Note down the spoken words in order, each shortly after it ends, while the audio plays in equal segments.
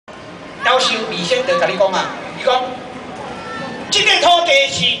授李先德甲你讲啊，伊讲，这个土地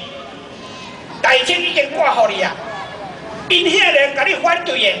是大清已经挂互你啊，因遐人甲你反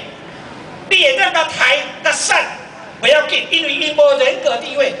对的，你会当甲台甲散不要紧，因为因无人格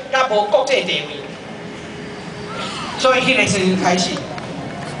地位，甲无国际地位，所以迄个时阵开始，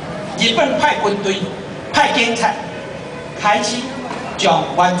日本派军队、派警察开始将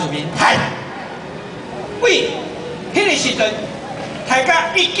原住民杀。为迄个时阵，大到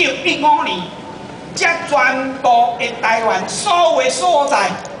1915年，才全部的台湾所有所在，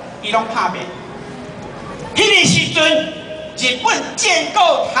伊拢拍遍。迄个时阵，日本建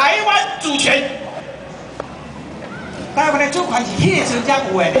构台湾主权，台湾的主权是迄个时阵才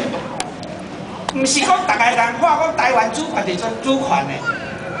有的，毋是讲大家人看讲台湾主权就做主权的。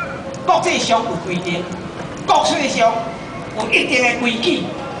国际上有规定，国际上有一定的规矩。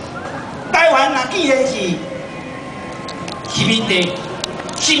台湾若既然是殖民地，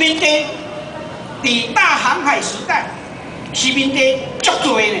殖民地伫大航海时代，殖民地足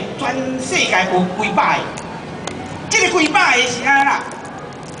多呢，全世界有几百个。这个几百个是安啦，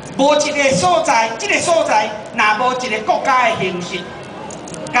无一个所在，这个所在若无一个国家的形式，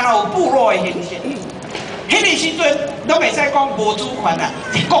敢若有部落的形式。迄个时阵，拢袂使讲无主权啊，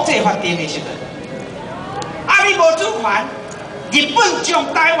是国际法定的时阵。啊，你无主权，日本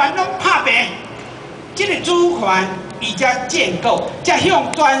将台湾拢拍平，这个主权伊才建构，才向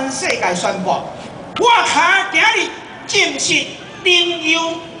全世界宣布，我卡今日正式领有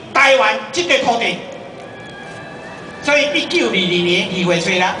台湾这个土地。所以1922年2月初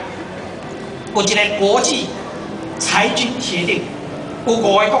啦，有一个国际裁军协定，有5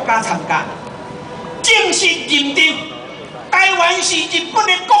个国家参加。正式认定台湾是日本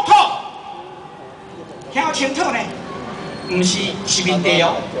的国土，听好清楚呢，不是殖民地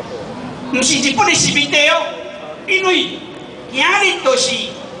哦，不是日本的殖民地哦，因为今日就是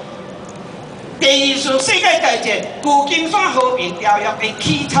第二次世界大战旧金山和平条约的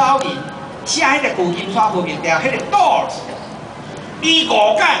起草人写迄个旧金山和平条约，迄个 Doors， 伊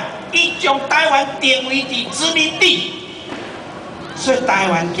误解，伊将台湾定位伫殖民地，所以台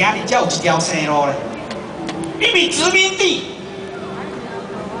湾今日才有一条生路咧。因为殖民地，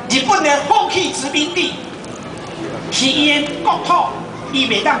日本的放弃殖民地，是伊的国土，伊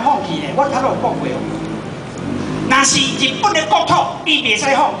袂当放弃的。我头都有讲过哦。若是日本的国土，伊袂使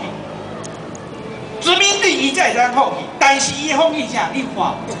放弃。殖民地伊才会当放弃，但是伊放弃啥？你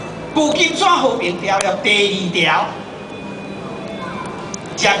看，旧金山和平条约第2条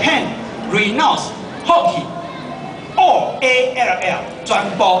 ，Japan renounce 放弃 ，all 全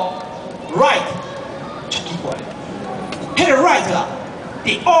部 right。出奇怪，迄个 right 啊，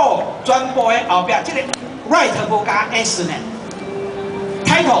伫 all 全部的后壁，这个 right 无加 s 呢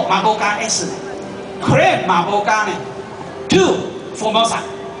 ，title 嘛无加 s 呢 ，claim 嘛无加呢 ，to Formosa，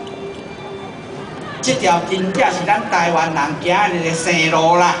 这条真正是咱台湾人行日的生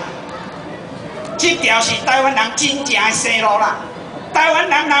路啦，这条是台湾人真正的生路啦。台湾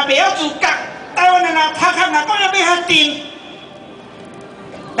人若袂晓自觉，台湾人若头壳若讲要遐定，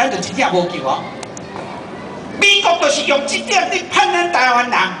咱就真正无救哦。美国就是用这点去判咱台湾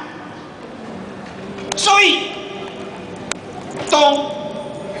人，所以当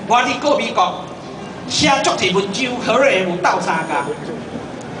我伫过美国写足一文章，荷兰人有斗相共，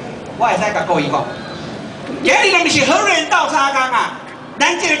我会使甲各位讲，今日若毋是荷兰人斗相共啊，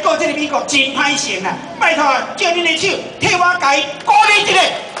咱这个过这个美国真歹成啊！拜托啊，借恁的手，替我甲伊鼓励一下，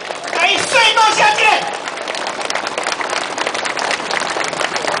甲伊说多谢一下。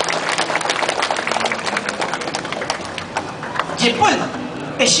日本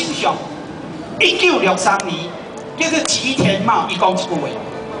的首相1963年叫做吉田茂，伊讲一句话，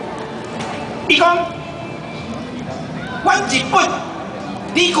伊讲，阮日本，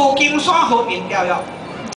你旧金山和平条约